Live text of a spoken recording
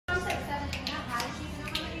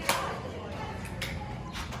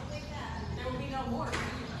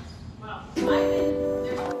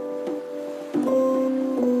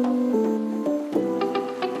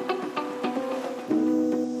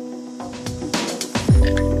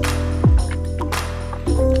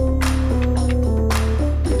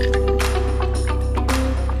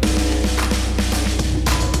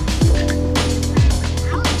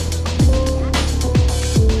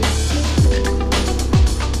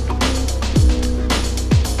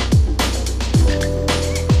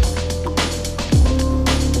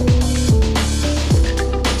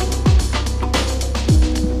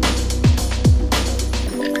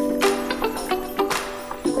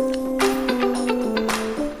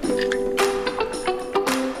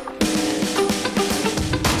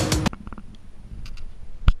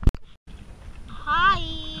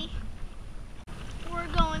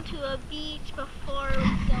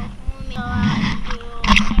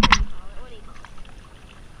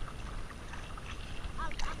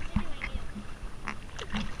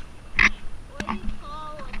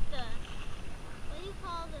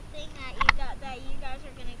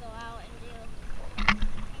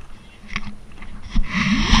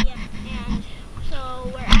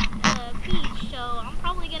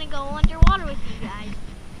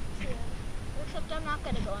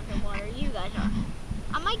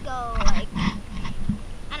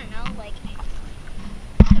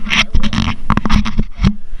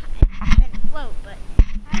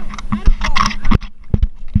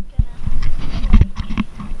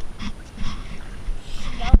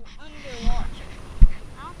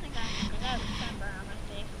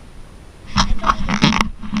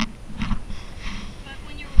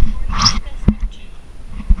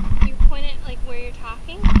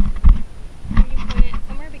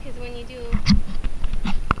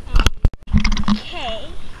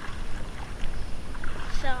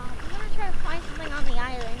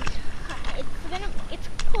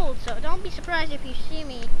surprised if you see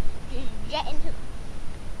me just jet into. It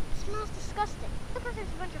smells disgusting. Because there's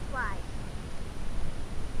a bunch of flies.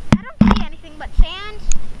 I don't see anything but sand,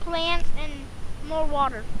 plants, and more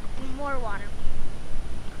water. And more water.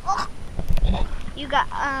 Oh! You got,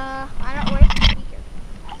 I don't know where's the speaker.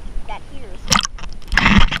 That heaters.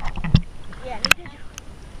 Yeah, neither do.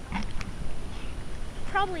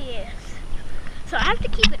 Probably is. So I have to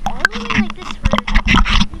keep it all the way like this for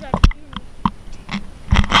you guys to hear me.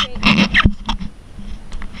 Okay.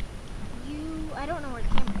 I don't know where the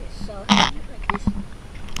camera is, so if I do it like this,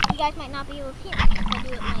 you guys might not be able to hear me. If I do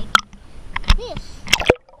it like this,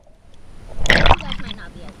 you guys might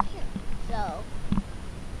not be able to hear me. So,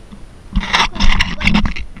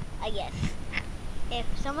 I guess. If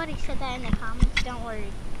somebody said that in the comments, don't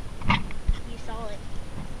worry. You saw it.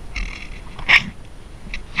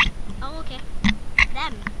 Oh, okay.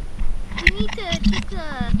 Them. We need to take the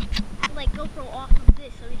GoPro off of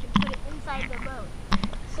this so we can put it inside the boat.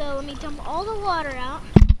 So let me dump all the water out.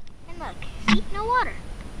 And look, see, no water.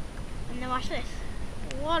 And then watch this.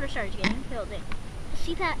 The water starts getting filled in.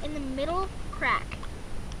 See that in the middle crack?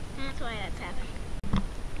 And that's why that's happening.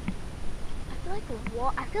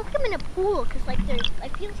 I feel like I'm in a pool because like there's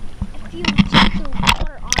if you take the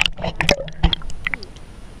water on it.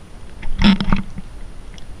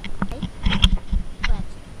 Okay. But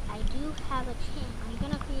I do have a channel. I'm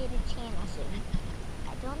gonna create a channel soon. I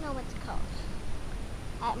don't know what it's called.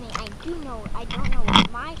 I mean, I don't know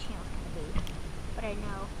what my channel's gonna be, but I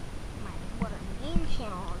know what our main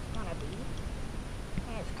channel is gonna be.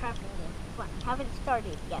 And it's crafting game fun. I haven't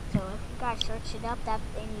started yet, so if you guys search it up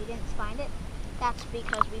and you didn't find it, that's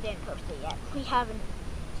because we didn't post it yet. We haven't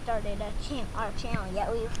started our channel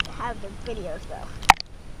yet. We have the videos though.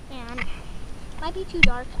 And it might be too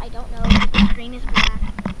dark. I don't know. The screen is black.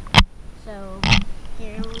 So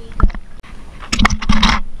here we go.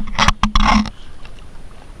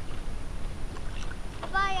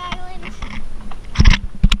 Bye, island.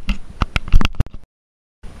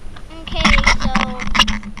 Okay, so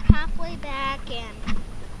halfway back and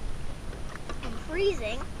I'm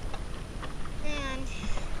freezing. And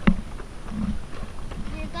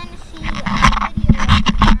you're going to see a video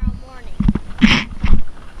tomorrow morning.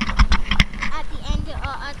 At the end,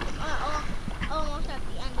 almost at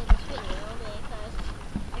the end of this video, because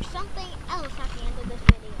there's something else at the end of this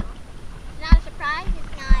video. It's not a surprise.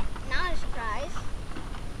 It's not a surprise,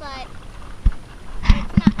 but I'm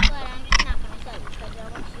just not going to tell you because I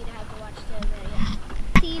want you to have to watch the video.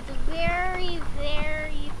 See, it's very,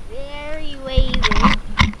 very, very wavy.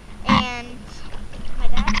 And my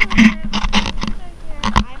dad's over there,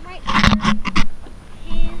 I'm right here,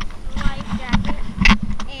 his life jacket,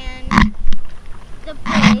 and the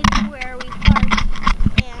bridge where we parked,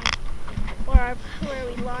 or where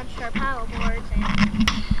we launched our paddle boards, and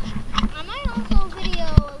I might also video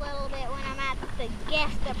a little bit when I'm at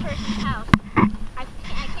the person's house. I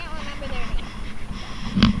can't remember their name.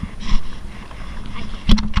 I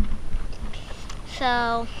can't.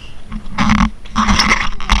 So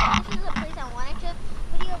this is a place I wanted to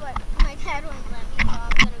video, but my dad wouldn't let me, so I'm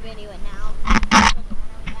going to video it now.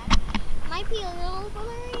 It might be a little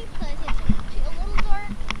blurry because it's a little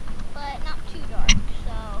dark, but not too dark.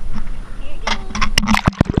 So, here it goes.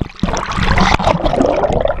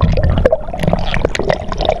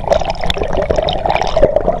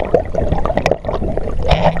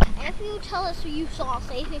 And if you tell us you saw a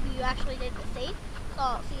safe, if you actually did the safe,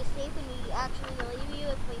 see a safe and we actually believe you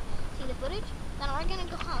if we see the footage, then we're going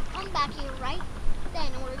to come back here right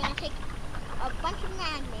then, and we're going to take a bunch of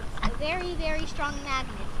magnets, very, very strong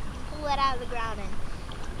magnets, and pull that out of the ground,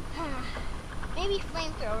 and maybe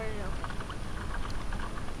flamethrowers.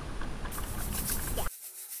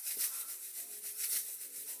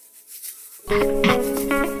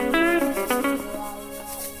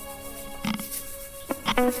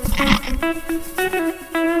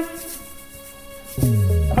 Yeah.